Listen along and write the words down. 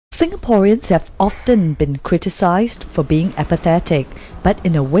Singaporeans have often been criticised for being apathetic, but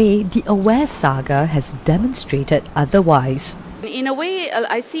in a way, the Aware saga has demonstrated otherwise. In a way,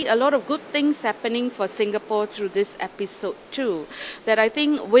 I see a lot of good things happening for Singapore through this episode too. That I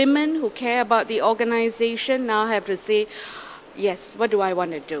think women who care about the organisation now have to say, yes, what do I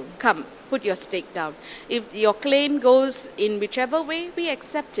want to do? Come, put your stake down. If your claim goes in whichever way, we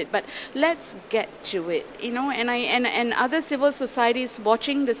accept it. But let's get to it, and other civil societies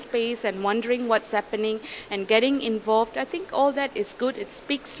watching the space and wondering what's happening and getting involved. I think all that is good. It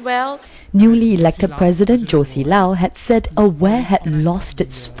speaks well. Newly elected President Josie Lau had said Aware had lost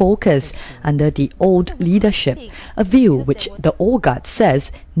its focus under the old leadership, a view which the ORGAT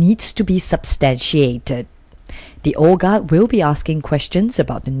says needs to be substantiated. The ORGAT will be asking questions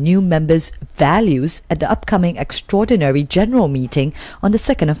about the new members' values at the upcoming Extraordinary General Meeting on the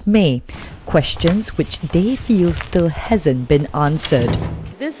 2nd of May, questions which they feel still hasn't been answered.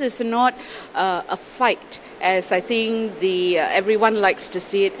 This is not a fight, as I think everyone likes to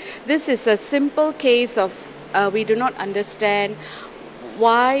see it. This is a simple case of we do not understand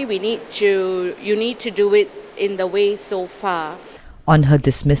why you need to do it in the way so far. On her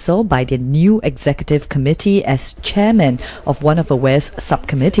dismissal by the new executive committee as chairman of one of Aware's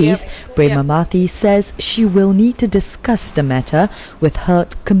subcommittees, Braema says she will need to discuss the matter with her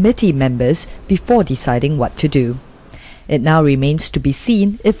committee members before deciding what to do. It now remains to be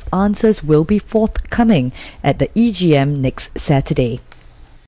seen if answers will be forthcoming at the EGM next Saturday.